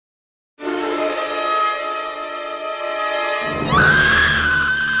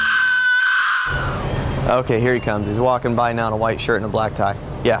Okay, here he comes. He's walking by now in a white shirt and a black tie.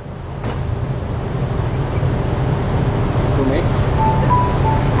 Yeah. Who, me?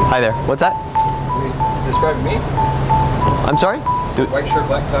 Hi there. What's that? Describe me? I'm sorry? White shirt,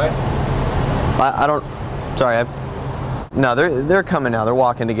 black tie? I don't... Sorry, no, they're coming now. They're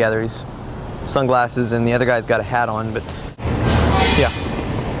walking together. He's sunglasses and the other guy's got a hat on, but... Yeah.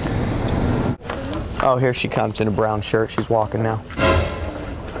 Oh, here she comes in a brown shirt. She's walking now.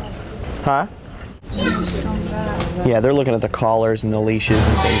 Huh? Yeah, they're looking at the collars and the leashes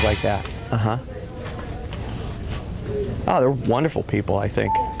and things like that. Uh-huh. Oh, they're wonderful people, I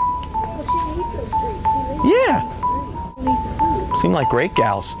think. Yeah. Seem like great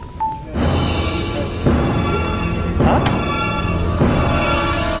gals. Huh?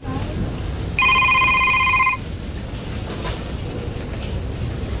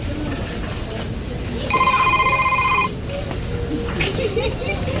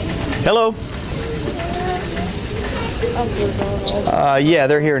 Hello. Yeah,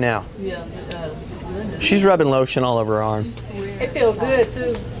 they're here now. She's rubbing lotion all over her arm. It feels good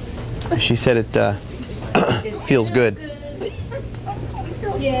too. She said it feels good.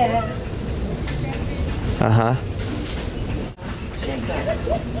 Yeah. Uh-huh.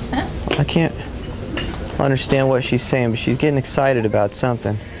 I can't understand what she's saying, but she's getting excited about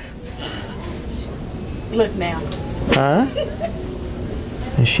something. Look now. Huh?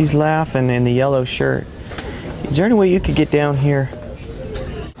 And she's laughing in the yellow shirt. Is there any way you could get down here?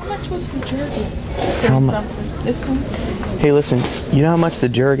 How much was the jerky? How much? This one? Hey, listen, you know how much the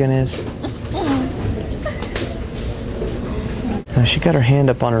jerkin is? Now, she got her hand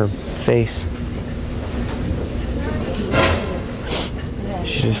up on her face.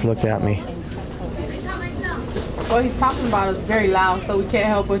 She just looked at me. What he's talking about is very loud, so we can't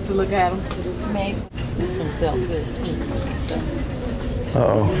help but to look at him. This one felt good too.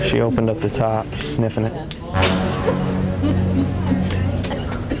 Uh-oh, she opened up the top, sniffing it.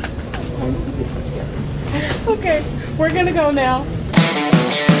 Okay, we're gonna go now.